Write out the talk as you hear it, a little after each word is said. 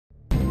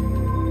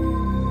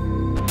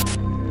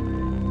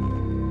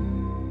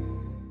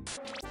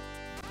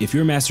If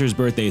your master's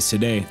birthday is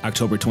today,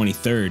 October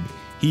 23rd,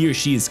 he or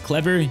she is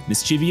clever,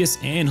 mischievous,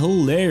 and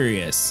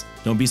hilarious.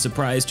 Don't be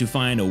surprised to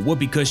find a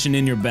whoopee cushion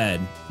in your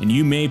bed, and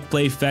you may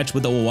play fetch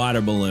with a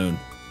water balloon.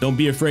 Don't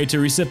be afraid to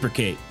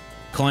reciprocate.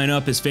 Calling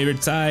up his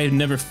favorite tie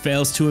never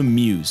fails to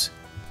amuse.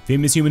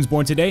 Famous humans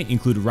born today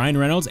include Ryan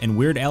Reynolds and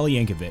Weird Al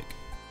Yankovic.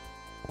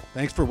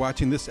 Thanks for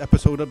watching this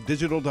episode of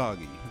Digital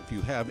Doggy. If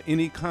you have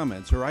any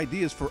comments or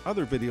ideas for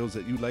other videos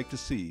that you'd like to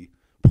see,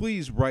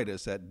 please write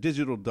us at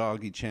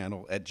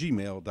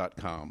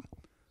digitaldoggychannel@gmail.com.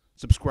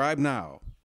 Subscribe now.